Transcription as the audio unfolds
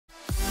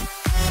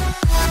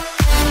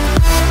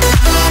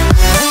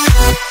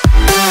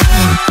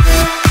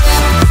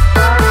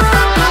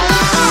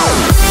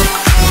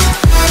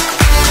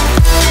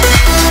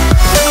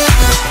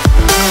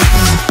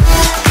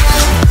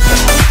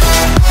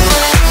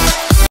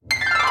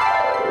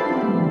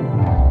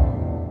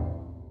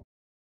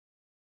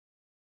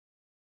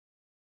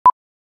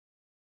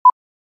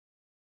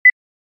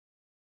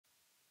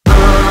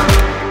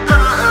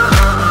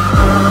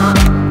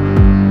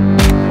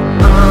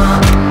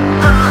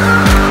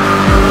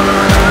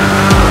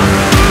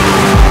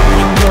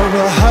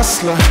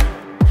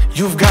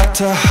got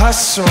to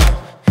hustle,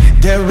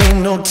 there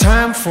ain't no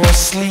time for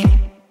sleep.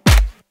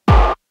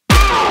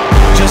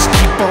 Just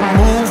keep on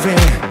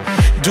moving,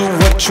 do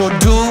what you're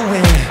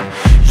doing.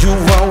 You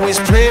always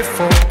play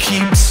for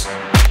keeps.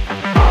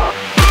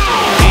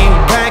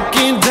 Ain't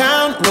backing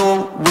down,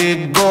 no,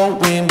 we're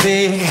going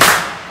big.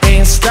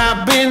 Ain't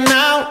stopping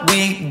now,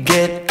 we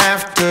get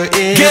after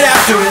it. Get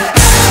after it.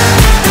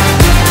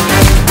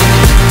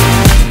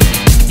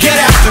 Get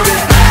after it.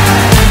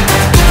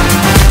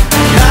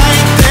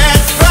 Light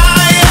that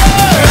fire.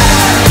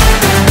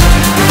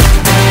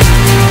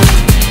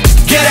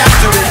 Get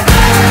after it.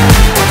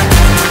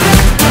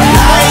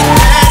 Light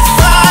that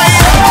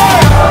fire.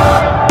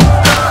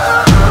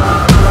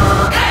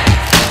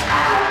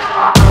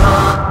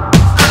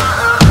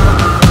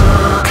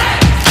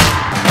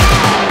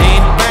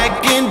 Ain't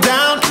backing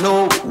down, no,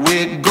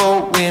 we're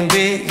going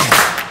big.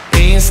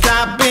 Ain't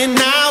stopping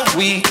now,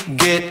 we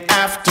get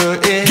after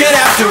it. Get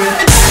after it.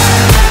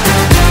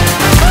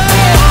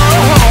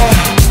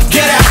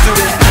 Get after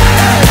it.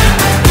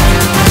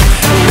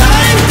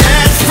 Light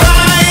that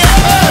fire.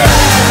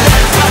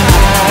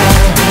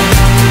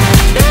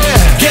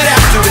 Get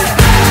after it.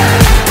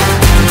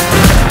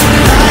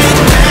 Light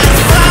that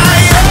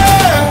fire.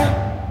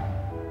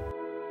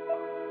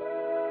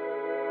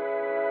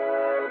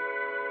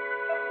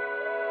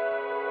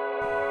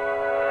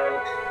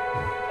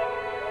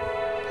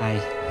 Hi.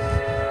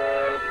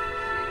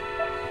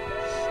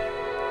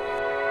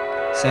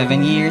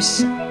 7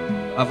 years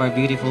of our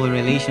beautiful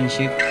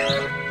relationship,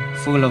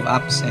 full of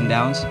ups and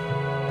downs.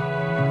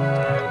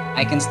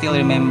 I can still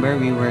remember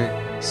we were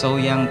so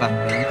young back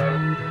then,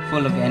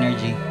 full of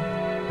energy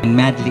and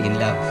madly in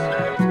love.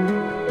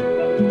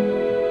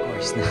 Of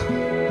course now.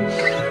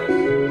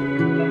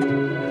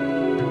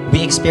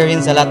 We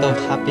experienced a lot of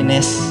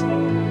happiness,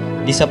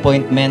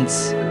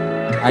 disappointments,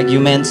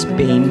 arguments,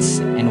 pains,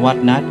 and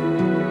whatnot.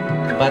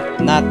 But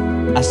not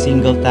a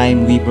single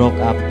time we broke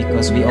up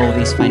because we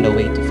always find a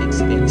way to fix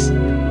things.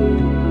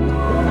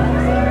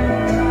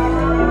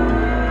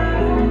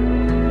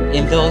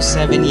 In those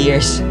 7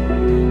 years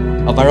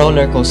of a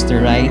roller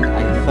coaster ride,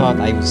 I thought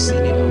I would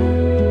seen it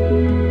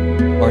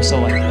all. Or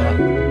so I thought.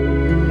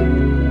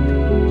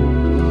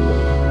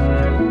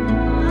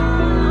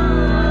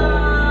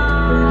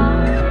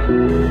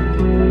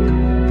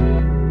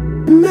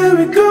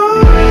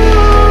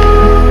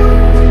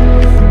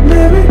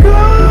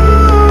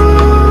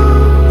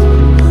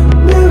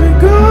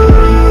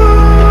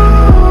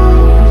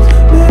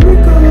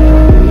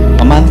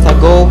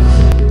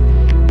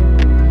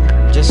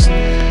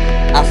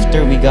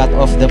 After we got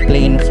off the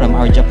plane from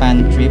our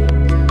Japan trip,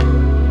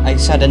 I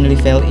suddenly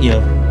fell ill.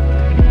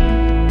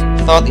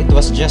 Thought it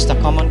was just a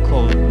common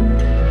cold,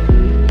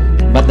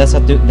 but the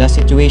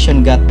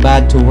situation got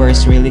bad to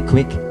worse really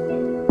quick.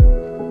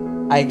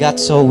 I got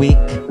so weak,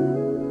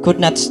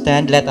 could not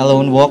stand, let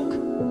alone walk,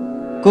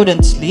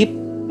 couldn't sleep.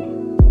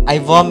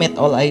 I vomit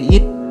all I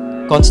eat,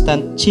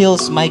 constant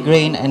chills,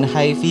 migraine, and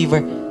high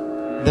fever.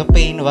 The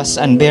pain was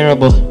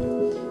unbearable.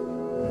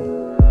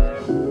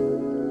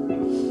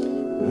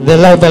 The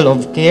level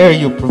of care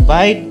you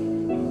provide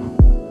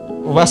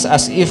was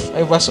as if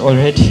I was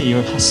already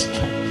your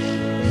husband.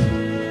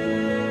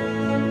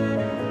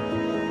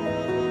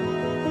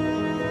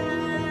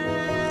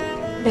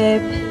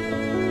 Babe,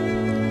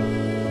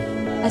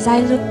 as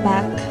I look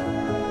back,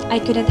 I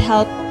couldn't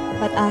help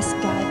but ask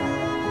God,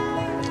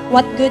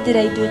 what good did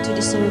I do to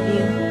deserve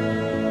you?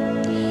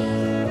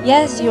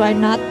 Yes, you are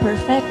not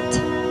perfect,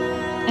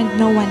 and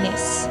no one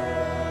is.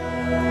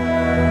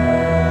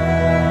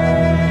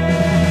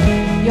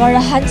 You're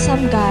a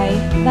handsome guy,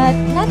 but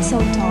not so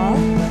tall.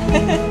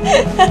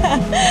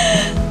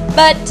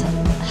 But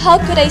how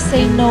could I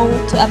say no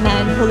to a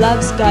man who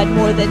loves God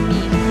more than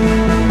me?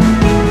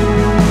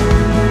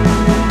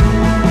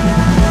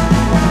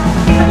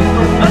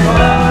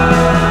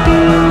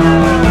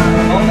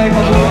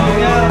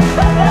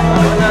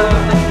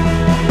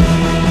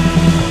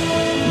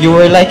 You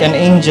were like an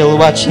angel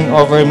watching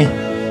over me,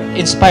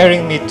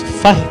 inspiring me to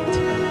fight,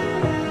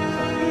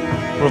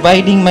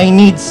 providing my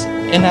needs,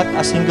 and at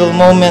a single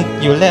moment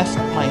you left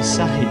my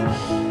side.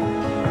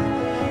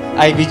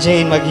 Aiby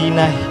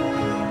Maghinay,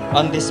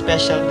 on this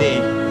special day,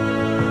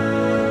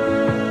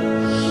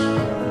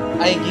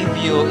 I give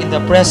you in the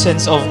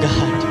presence of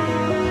God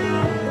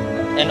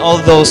and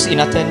all those in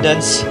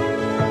attendance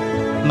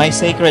my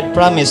sacred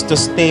promise to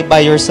stay by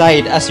your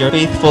side as your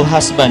faithful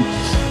husband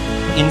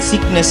in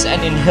sickness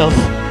and in health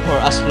for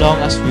as long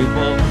as we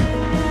both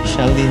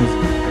shall live.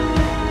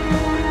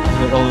 I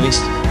will always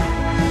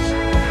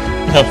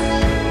love you.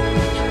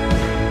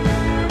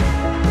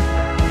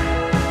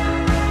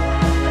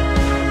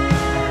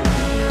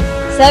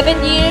 7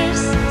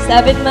 years,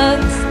 7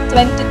 months,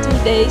 22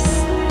 days.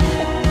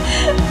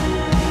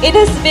 It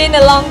has been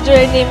a long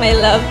journey, my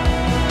love.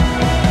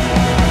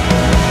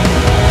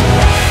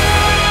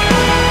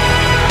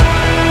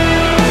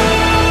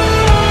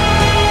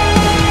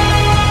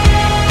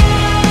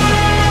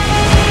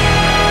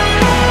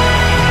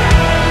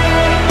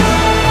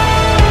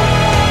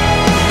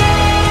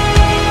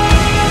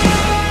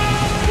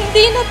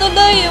 Hindi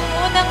natuloy yung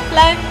unang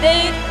planned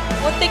date,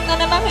 muntik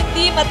na namang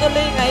hindi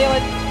matuloy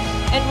ngayon.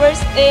 And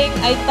worst thing,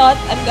 I thought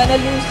I'm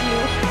gonna lose you.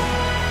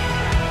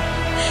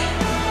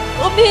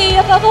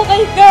 Umiiyak ako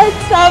kay God.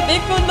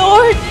 Sabi ko,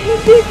 Lord,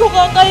 hindi ko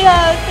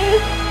kakayanin.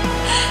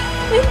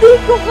 Hindi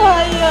ko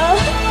kaya.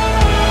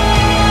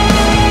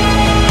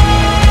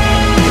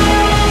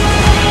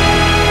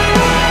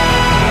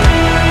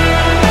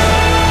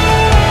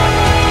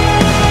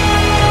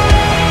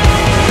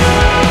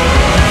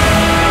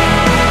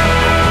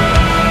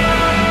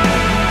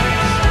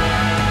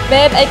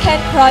 Babe, I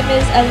can't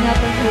promise I'll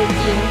never hurt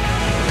you.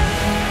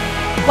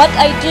 What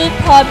I do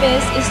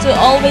promise is to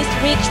always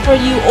reach for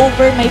you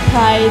over my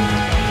pride,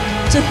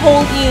 to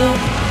hold you,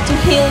 to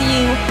heal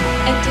you,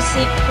 and to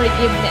seek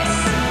forgiveness.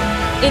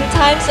 In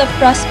times of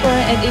prosper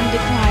and in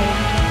decline,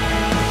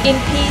 in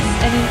peace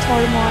and in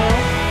turmoil,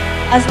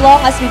 as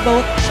long as we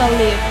both shall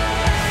live.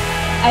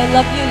 I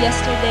love you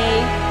yesterday,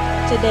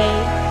 today,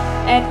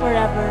 and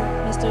forever,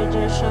 Mr.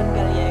 Shon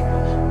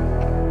Gallego.